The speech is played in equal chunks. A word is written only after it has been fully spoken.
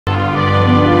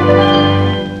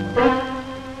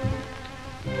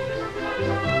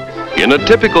In a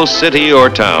typical city or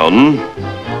town,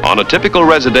 on a typical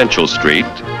residential street,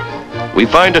 we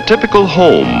find a typical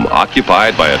home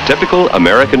occupied by a typical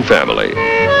American family.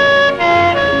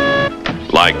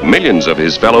 Like millions of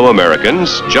his fellow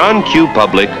Americans, John Q.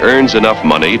 Public earns enough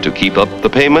money to keep up the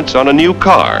payments on a new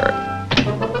car.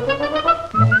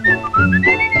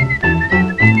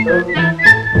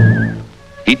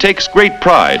 He takes great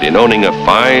pride in owning a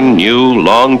fine, new,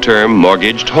 long-term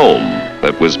mortgaged home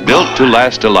that was built to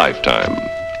last a lifetime.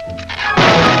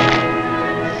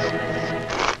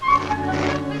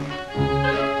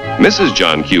 Mrs.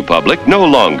 John Q. Public no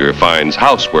longer finds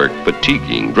housework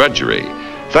fatiguing drudgery,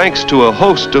 thanks to a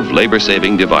host of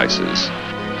labor-saving devices,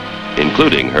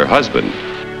 including her husband.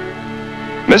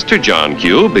 Mr. John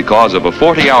Q., because of a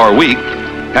 40-hour week,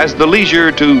 has the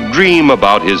leisure to dream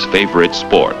about his favorite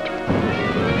sport.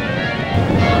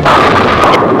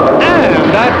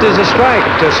 And that is a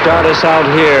strike to start us out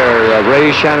here.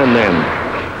 Ray Shannon then.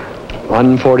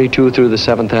 142 through the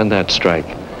seventh and that strike.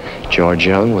 George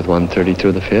Young with 130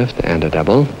 through the fifth and a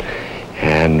double.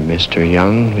 And Mr.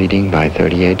 Young leading by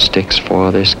 38 sticks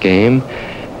for this game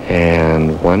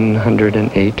and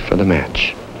 108 for the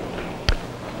match.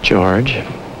 George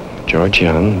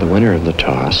Young, the winner of the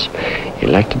toss,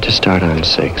 elected to start on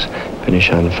 6, finish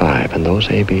on 5, and those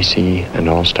ABC and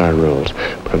All-Star rules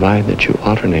provide that you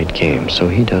alternate games, so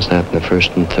he does that in the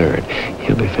first and third.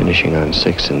 He'll be finishing on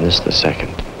 6 in this, the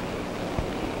second.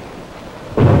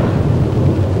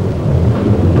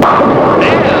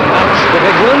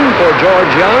 For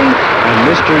George Young, and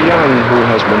Mr. Young, who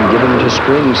has been given to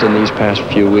strings in these past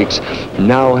few weeks,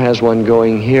 now has one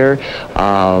going here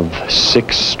of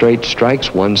 6 straight strikes,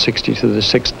 160 through the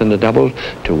sixth and a double,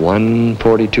 to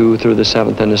 142 through the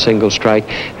seventh and a single strike,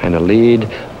 and a lead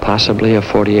possibly of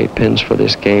 48 pins for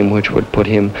this game, which would put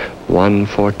him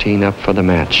 114 up for the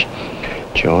match.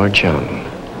 George Young,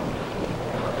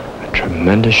 a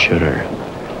tremendous shooter,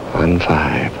 on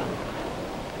 5.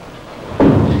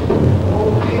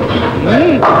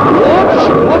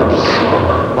 Whoops.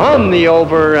 On the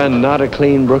over and not a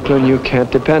clean Brooklyn. You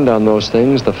can't depend on those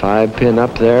things. The 5 pin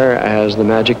up there as the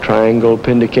magic triangle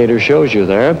pindicator shows you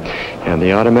there. And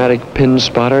the automatic pin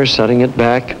spotter setting it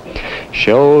back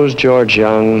shows George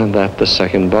Young that the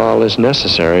second ball is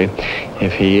necessary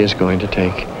if he is going to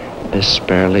take this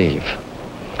spare leave.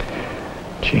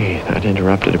 Gee, that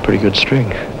interrupted a pretty good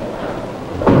string.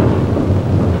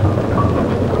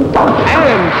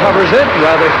 And covers it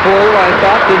rather full, I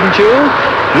thought, didn't you?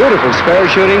 Beautiful spare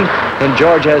shooting. And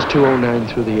George has 209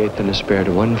 through the eighth and a spare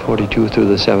to 142 through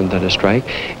the seventh and a strike.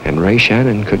 And Ray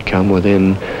Shannon could come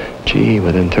within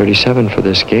 37 for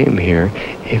this game here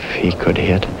if he could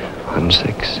hit on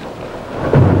 6.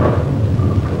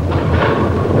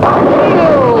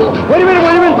 Oh, wait a minute.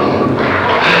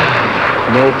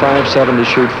 No 5-7 to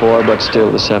shoot for, but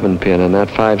still the 7 pin. And that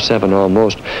 5-7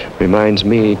 almost reminds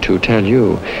me to tell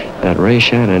you that Ray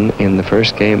Shannon in the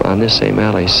first game on this same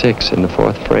alley, 6 in the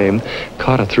fourth frame,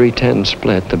 caught a 3-10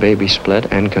 split, the baby split,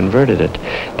 and converted it.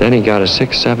 Then he got a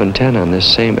 6-7-10 on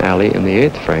this same alley in the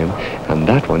eighth frame, and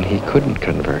that one he couldn't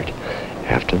convert.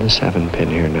 After the 7 pin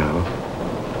here now.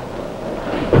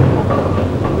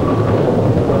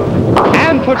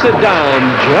 And puts it down,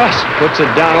 just puts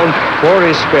it down for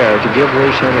his spare to give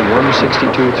Ray Shannon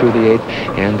 162 through the eighth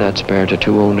and that spare to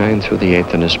 209 through the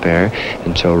eighth and a spare.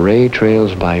 And so Ray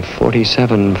trails by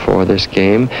 47 for this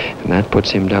game, and that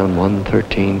puts him down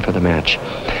 113 for the match.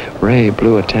 Ray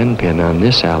blew a 10 pin on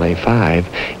this alley, 5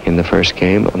 in the first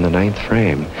game on the 9th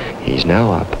frame. He's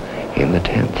now up in the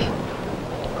 10th.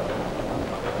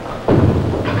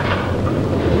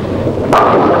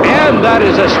 And that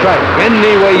is a strike,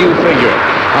 any way you figure it.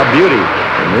 A beauty.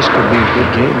 And this could be a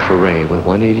good game for Ray with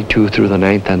 182 through the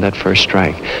 9th and that first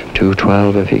strike.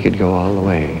 212 if he could go all the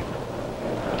way.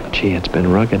 Gee, it's been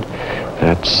rugged.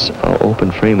 That's an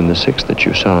open frame in the 6th that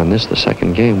you saw. And this, the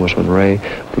second game, was when Ray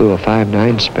blew a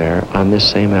 5-9 spare on this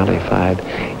same alley 5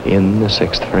 in the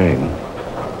 6th frame.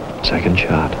 Second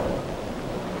shot.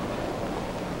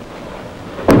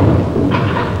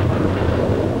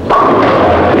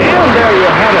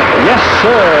 Yes,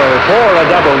 sir, for a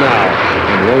double now.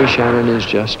 And Ray Shannon is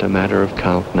just a matter of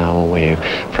count now away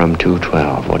from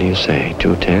 212. What do you say,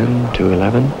 210,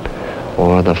 211?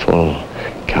 Or the full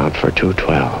count for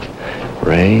 212.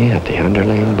 Ray at the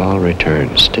underlane ball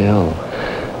return, still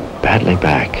badly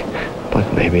back.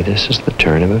 But maybe this is the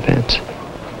turn of events.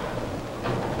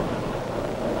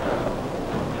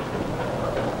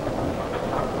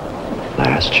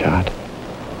 Last shot.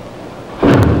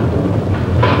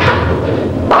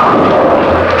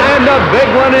 big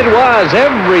one it was,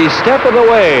 every step of the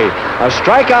way. A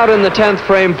strikeout in the 10th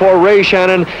frame for Ray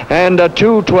Shannon, and a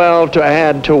 212 to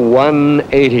add to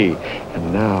 180.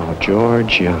 And now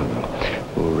George Young,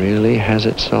 who really has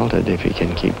it salted if he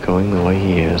can keep going the way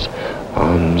he is,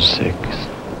 on 6.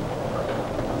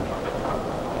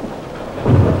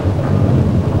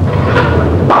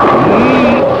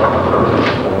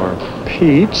 For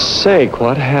Pete's sake,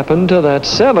 what happened to that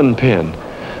 7-pin?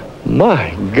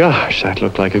 My gosh, that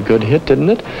looked like a good hit, didn't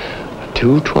it?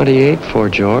 228 for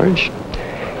George.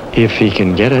 If he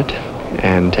can get it,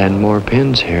 and 10 more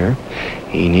pins here,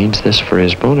 he needs this for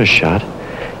his bonus shot,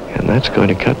 and that's going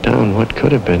to cut down what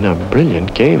could have been a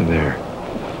brilliant game there.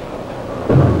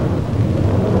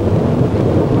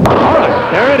 All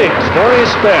right, there it is, for his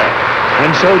spare.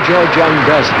 And so George Young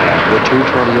does have the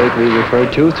 228 we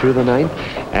referred to through the 9th,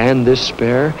 and this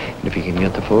spare, and if he can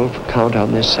get the full count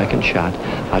on this second shot,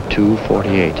 a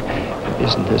 248.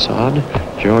 Isn't this odd?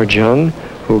 George Young,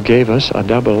 who gave us a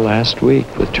double last week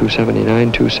with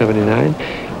 279, 279,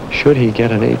 should he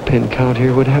get an 8-pin count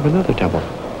here, would have another double.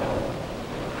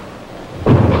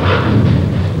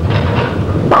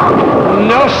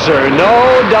 No, sir,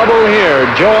 no double here.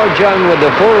 George Young with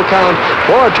the full count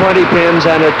for 20 pins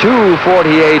and a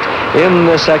 248 in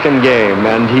the second game.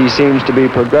 And he seems to be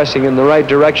progressing in the right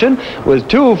direction with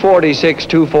 246,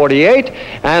 248.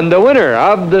 And the winner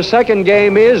of the second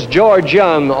game is George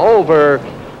Young over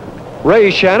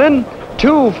Ray Shannon,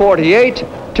 248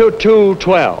 to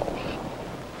 212.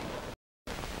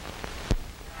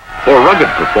 For rugged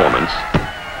performance,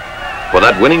 for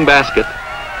that winning basket,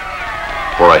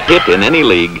 for a hit in any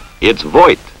league, it's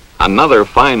Voight, another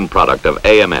fine product of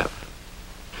AMF.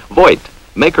 Voight,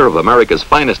 maker of America's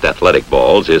finest athletic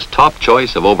balls, is top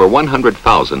choice of over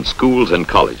 100,000 schools and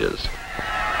colleges.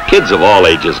 Kids of all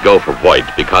ages go for Voight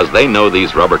because they know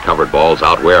these rubber-covered balls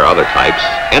outwear other types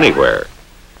anywhere.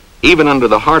 Even under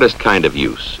the hardest kind of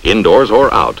use, indoors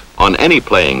or out, on any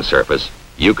playing surface,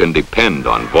 you can depend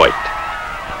on Voight.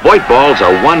 Voight balls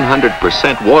are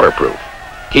 100% waterproof.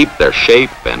 Keep their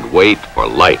shape and weight for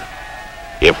life.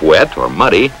 If wet or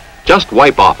muddy, just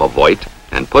wipe off a Voight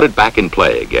and put it back in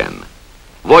play again.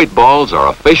 Voight balls are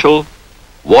official,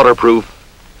 waterproof,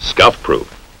 scuff-proof.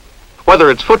 Whether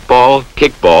it's football,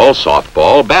 kickball,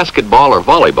 softball, basketball, or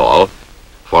volleyball,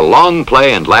 for long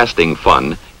play and lasting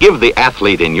fun, give the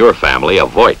athlete in your family a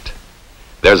Voight.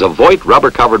 There's a Voight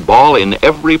rubber-covered ball in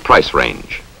every price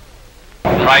range.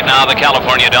 Right now, the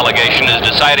California delegation is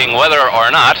deciding whether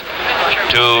or not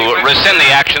to rescind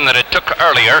the action that it took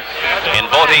earlier in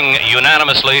voting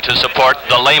unanimously to support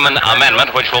the Layman Amendment,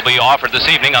 which will be offered this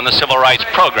evening on the Civil Rights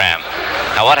Program.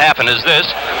 Now, what happened is this.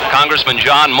 Congressman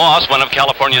John Moss, one of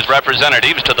California's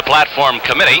representatives to the Platform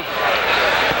Committee,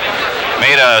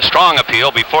 made a strong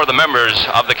appeal before the members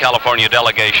of the California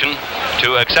delegation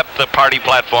to accept the party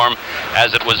platform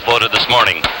as it was voted this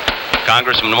morning.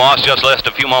 Congressman Moss just left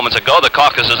a few moments ago. The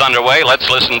caucus is underway. Let's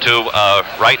listen to,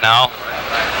 right now,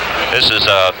 this is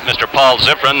Mr. Paul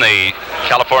Zifrin, the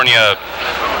California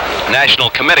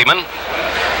National Committeeman.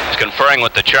 He's conferring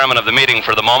with the chairman of the meeting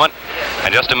for the moment.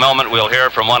 In just a moment, we'll hear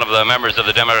from one of the members of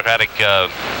the Democratic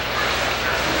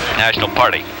National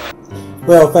Party.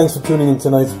 Well, thanks for tuning in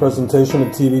tonight's presentation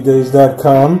at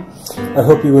tvdays.com. I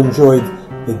hope you enjoyed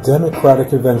the Democratic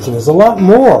Convention. There's a lot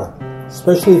more,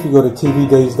 especially if you go to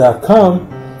tvdays.com,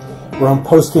 where I'm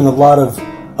posting a lot of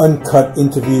uncut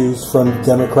interviews from the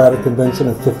Democratic Convention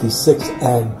in 56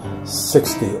 and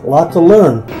 60. A lot to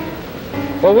learn.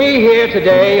 Well, we here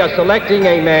today are selecting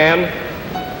a man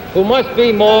who must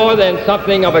be more than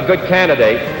something of a good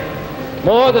candidate,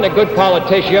 more than a good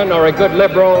politician or a good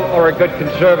liberal or a good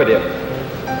conservative.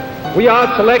 We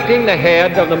are selecting the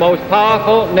head of the most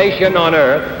powerful nation on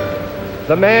earth,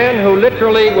 the man who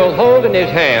literally will hold in his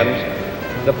hands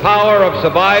the power of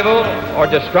survival or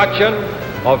destruction,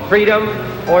 of freedom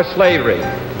or slavery.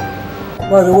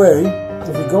 By the way,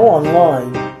 if you go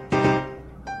online,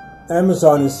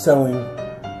 Amazon is selling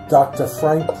Dr.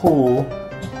 Frank Poole,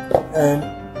 and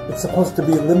it's supposed to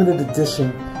be a limited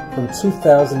edition from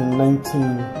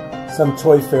 2019, some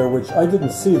toy fair, which I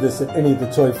didn't see this at any of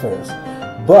the toy fairs.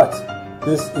 But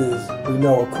this is, we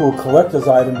know, a cool collector's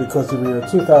item because if you're a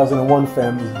 2001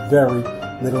 fan, there's very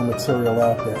little material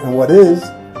out there. And what is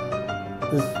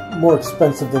more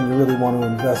expensive than you really want to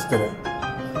invest in it.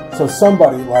 So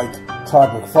somebody like Todd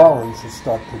McFarlane should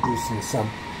start producing some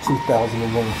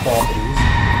 2001 properties.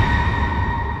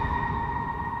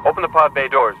 Open the pod bay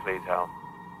doors, please, Hal.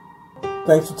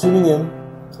 Thanks for tuning in,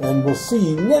 and we'll see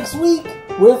you next week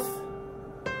with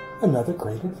another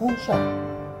great adventure.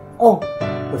 Oh,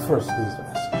 but first, these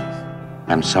messages.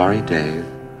 I'm sorry, Dave.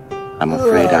 I'm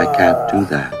afraid I can't do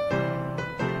that.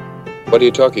 What are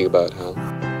you talking about, Hal?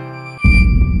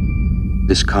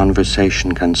 This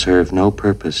conversation can serve no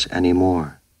purpose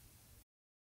anymore.